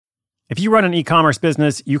If you run an e-commerce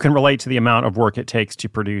business, you can relate to the amount of work it takes to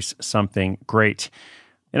produce something great.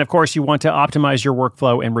 And of course, you want to optimize your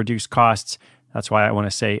workflow and reduce costs. That's why I want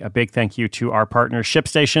to say a big thank you to our partner,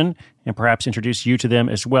 ShipStation, and perhaps introduce you to them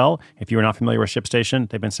as well. If you're not familiar with ShipStation,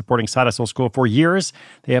 they've been supporting Side Hustle School for years.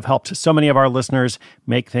 They have helped so many of our listeners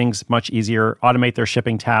make things much easier, automate their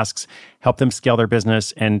shipping tasks, help them scale their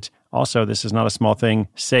business, and also, this is not a small thing,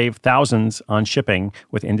 save thousands on shipping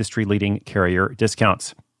with industry-leading carrier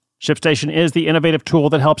discounts. ShipStation is the innovative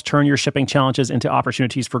tool that helps turn your shipping challenges into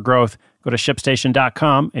opportunities for growth. Go to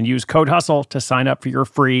ShipStation.com and use code HUSTLE to sign up for your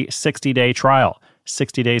free 60-day trial.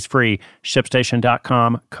 60 days free.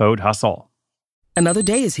 ShipStation.com, code HUSTLE. Another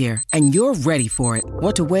day is here, and you're ready for it.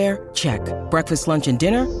 What to wear? Check. Breakfast, lunch, and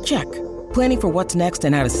dinner? Check. Planning for what's next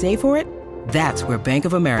and how to save for it? That's where Bank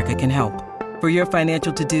of America can help. For your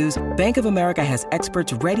financial to-dos, Bank of America has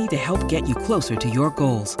experts ready to help get you closer to your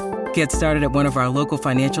goals. Get started at one of our local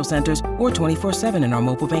financial centers or 24/7 in our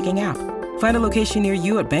mobile banking app. Find a location near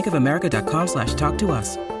you at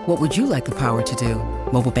bankofamerica.com/talktous. What would you like the power to do?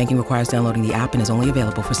 Mobile banking requires downloading the app and is only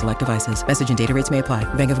available for select devices. Message and data rates may apply.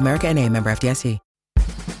 Bank of America N.A., member FDIC.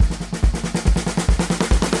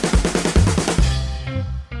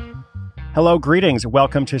 Hello, greetings.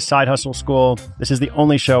 Welcome to Side Hustle School. This is the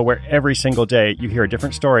only show where every single day you hear a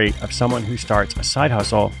different story of someone who starts a side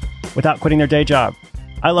hustle without quitting their day job.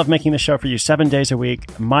 I love making this show for you 7 days a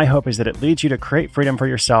week. My hope is that it leads you to create freedom for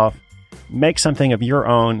yourself, make something of your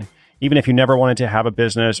own, even if you never wanted to have a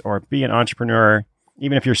business or be an entrepreneur,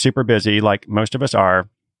 even if you're super busy like most of us are.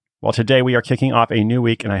 Well, today we are kicking off a new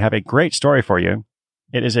week and I have a great story for you.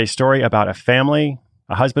 It is a story about a family,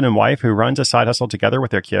 a husband and wife who runs a side hustle together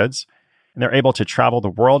with their kids, and they're able to travel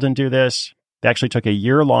the world and do this. They actually took a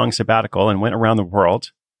year-long sabbatical and went around the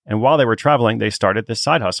world. And while they were traveling, they started this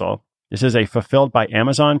side hustle. This is a Fulfilled by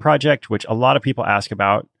Amazon project, which a lot of people ask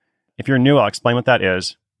about. If you're new, I'll explain what that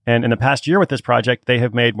is. And in the past year with this project, they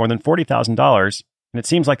have made more than $40,000, and it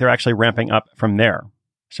seems like they're actually ramping up from there.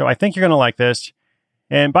 So I think you're going to like this.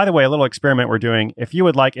 And by the way, a little experiment we're doing. If you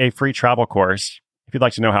would like a free travel course, if you'd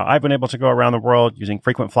like to know how I've been able to go around the world using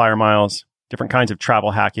frequent flyer miles, different kinds of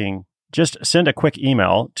travel hacking, just send a quick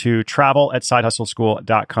email to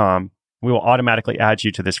travel@sidehustleschool.com. We will automatically add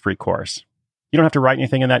you to this free course. You don't have to write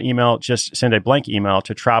anything in that email. Just send a blank email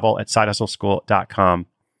to travel@sidehustleschool.com,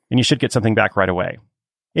 and you should get something back right away.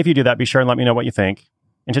 If you do that, be sure and let me know what you think.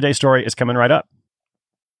 And today's story is coming right up.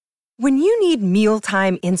 When you need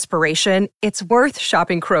mealtime inspiration, it's worth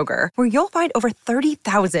shopping Kroger, where you'll find over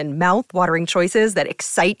 30,000 mouth-watering choices that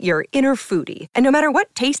excite your inner foodie. And no matter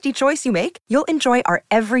what tasty choice you make, you'll enjoy our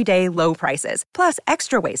everyday low prices, plus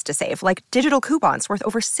extra ways to save, like digital coupons worth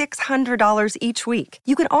over $600 each week.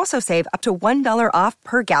 You can also save up to $1 off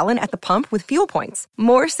per gallon at the pump with fuel points.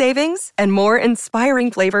 More savings and more inspiring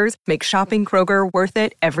flavors make shopping Kroger worth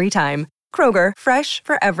it every time. Kroger, fresh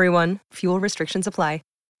for everyone. Fuel restrictions apply.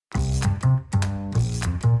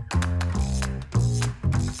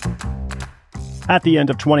 At the end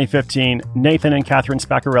of 2015, Nathan and Catherine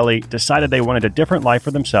Spaccarelli decided they wanted a different life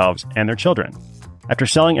for themselves and their children. After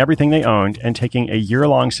selling everything they owned and taking a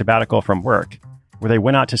year-long sabbatical from work, where they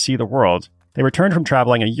went out to see the world, they returned from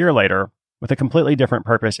traveling a year later with a completely different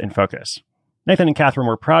purpose and focus. Nathan and Catherine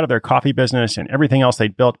were proud of their coffee business and everything else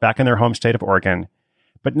they'd built back in their home state of Oregon,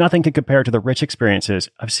 but nothing could compare to the rich experiences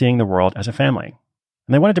of seeing the world as a family.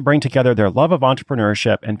 And they wanted to bring together their love of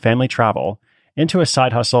entrepreneurship and family travel into a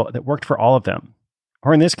side hustle that worked for all of them,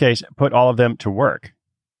 or in this case, put all of them to work.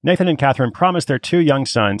 Nathan and Catherine promised their 2 young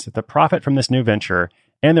sons that the profit from this new venture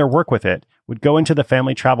and their work with it would go into the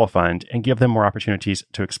family travel fund and give them more opportunities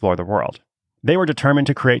to explore the world. They were determined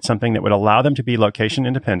to create something that would allow them to be location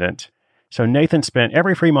independent, so Nathan spent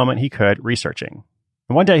every free moment he could researching.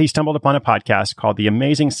 And one day he stumbled upon a podcast called The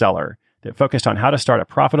Amazing Seller that focused on how to start a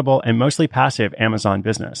profitable and mostly passive Amazon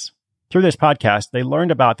business. Through this podcast, they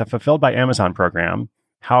learned about the Fulfilled by Amazon program,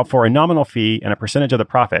 how for a nominal fee and a percentage of the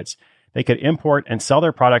profits, they could import and sell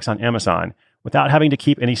their products on Amazon without having to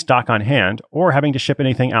keep any stock on hand or having to ship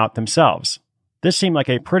anything out themselves. This seemed like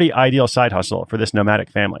a pretty ideal side hustle for this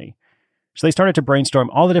nomadic family. So they started to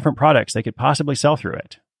brainstorm all the different products they could possibly sell through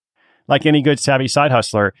it. Like any good savvy side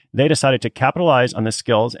hustler, they decided to capitalize on the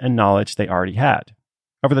skills and knowledge they already had.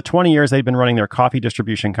 Over the 20 years they'd been running their coffee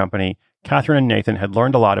distribution company, Catherine and Nathan had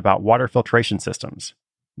learned a lot about water filtration systems.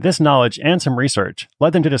 This knowledge and some research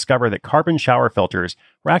led them to discover that carbon shower filters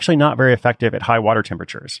were actually not very effective at high water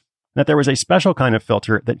temperatures, and that there was a special kind of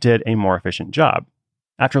filter that did a more efficient job.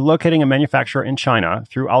 After locating a manufacturer in China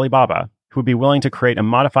through Alibaba, who would be willing to create a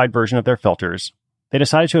modified version of their filters, they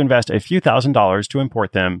decided to invest a few $1,000s to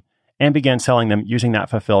import them and began selling them using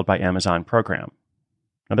that Fulfilled by Amazon program.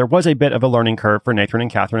 Now, there was a bit of a learning curve for Nathan and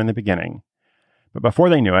Catherine in the beginning, but before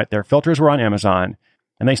they knew it, their filters were on Amazon,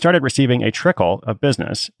 and they started receiving a trickle of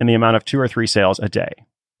business in the amount of 2 or 3 sales a day.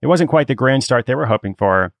 It wasn't quite the grand start they were hoping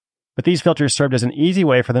for, but these filters served as an easy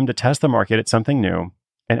way for them to test the market at something new,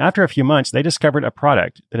 and after a few months, they discovered a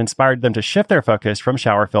product that inspired them to shift their focus from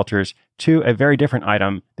shower filters to a very different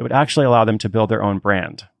item that would actually allow them to build their own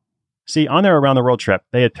brand. See, on their around-the-world trip,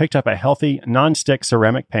 they had picked up a healthy, non-stick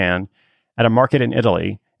ceramic pan at a market in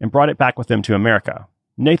Italy and brought it back with them to America.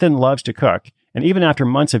 Nathan loves to cook, and even after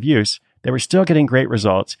months of use, they were still getting great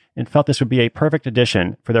results and felt this would be a perfect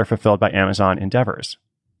addition for their Fulfilled by Amazon endeavors.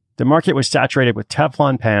 The market was saturated with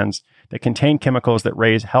Teflon pans that contained chemicals that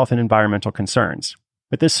raise health and environmental concerns.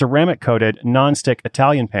 But this ceramic-coated, non-stick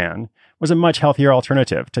Italian pan was a much healthier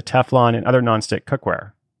alternative to Teflon and other non-stick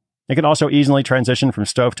cookware. It could also easily transition from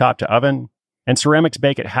stovetop to oven, and ceramics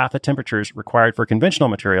bake at half the temperatures required for conventional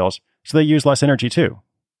materials, so they use less energy too.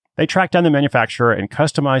 They tracked down the manufacturer and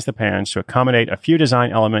customized the pans to accommodate a few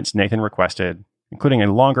design elements Nathan requested, including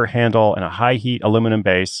a longer handle and a high-heat aluminum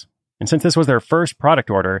base. And since this was their first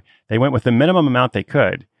product order, they went with the minimum amount they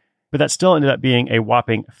could, but that still ended up being a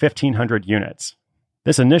whopping 1,500 units.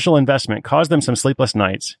 This initial investment caused them some sleepless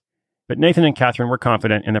nights, but Nathan and Catherine were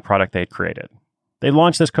confident in the product they had created. They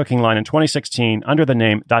launched this cooking line in 2016 under the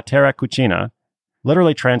name Da Terra Cucina,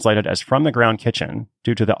 literally translated as from the ground kitchen,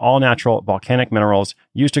 due to the all-natural volcanic minerals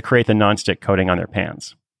used to create the non-stick coating on their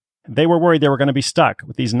pans. They were worried they were going to be stuck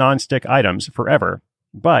with these non-stick items forever,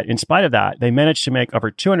 but in spite of that, they managed to make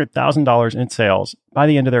over $200,000 in sales by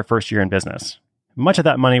the end of their first year in business. Much of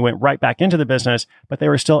that money went right back into the business, but they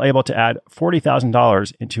were still able to add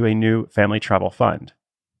 $40,000 into a new family travel fund.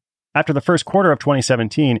 After the first quarter of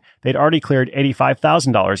 2017, they'd already cleared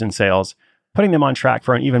 $85,000 in sales, putting them on track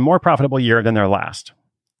for an even more profitable year than their last.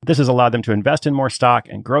 This has allowed them to invest in more stock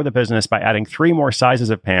and grow the business by adding 3 more sizes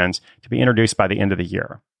of pans to be introduced by the end of the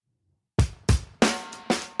year.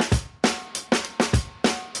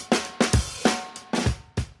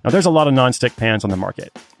 Now, there's a lot of non-stick pans on the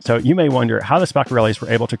market, so you may wonder how the Spaccarellis were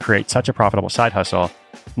able to create such a profitable side hustle.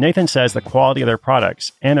 Nathan says the quality of their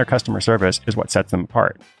products and their customer service is what sets them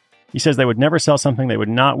apart. He says they would never sell something they would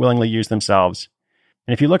not willingly use themselves.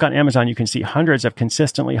 And if you look on Amazon, you can see hundreds of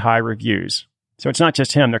consistently high reviews. So it's not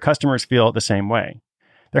just him, their customers feel the same way.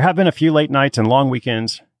 There have been a few late nights and long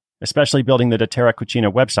weekends, especially building the Da Terra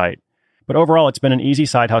Cucina website, but overall it's been an easy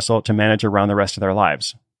side hustle to manage around the rest of their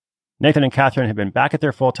lives. Nathan and Catherine have been back at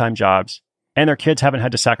their full-time jobs, and their kids haven't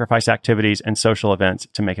had to sacrifice activities and social events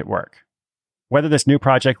to make it work. Whether this new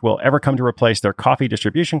project will ever come to replace their coffee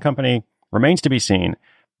distribution company remains to be seen,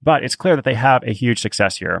 but it's clear that they have a huge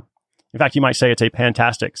success here. In fact, you might say it's a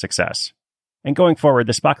fantastic success. And going forward,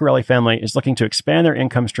 the Spaccarelli family is looking to expand their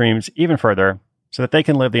income streams even further so that they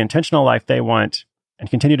can live the intentional life they want and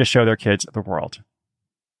continue to show their kids the world.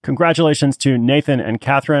 Congratulations to Nathan and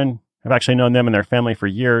Catherine. I've actually known them and their family for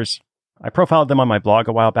years. I profiled them on my blog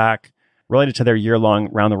a while back, related to their year-long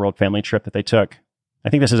round-the-world family trip that they took. I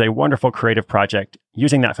think this is a wonderful creative project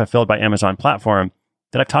using that Fulfilled by Amazon platform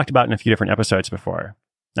that I've talked about in a few different episodes before.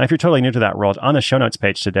 Now, if you're totally new to that world, on the show notes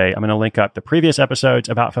page today, I'm going to link up the previous episodes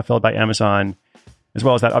about Fulfilled by Amazon, as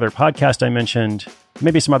well as that other podcast I mentioned,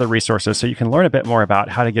 maybe some other resources so you can learn a bit more about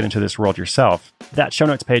how to get into this world yourself. That show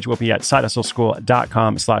notes page will be at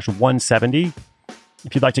sidehustleschool.com/170.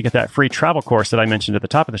 If you'd like to get that free travel course that I mentioned at the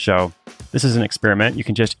top of the show, this is an experiment. You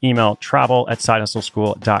can just email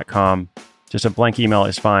travel@sidehustleschool.com. Just a blank email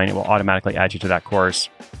is fine. It will automatically add you to that course.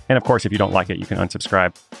 And of course, if you don't like it, you can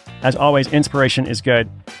unsubscribe. As always, inspiration is good,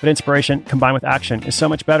 but inspiration combined with action is so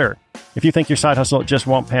much better. If you think your side hustle just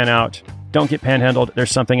won't pan out, don't get panhandled.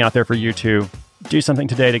 There's something out there for you too. Do something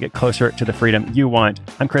today to get closer to the freedom you want.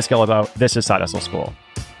 I'm Chris Guillebeau. This is Side Hustle School.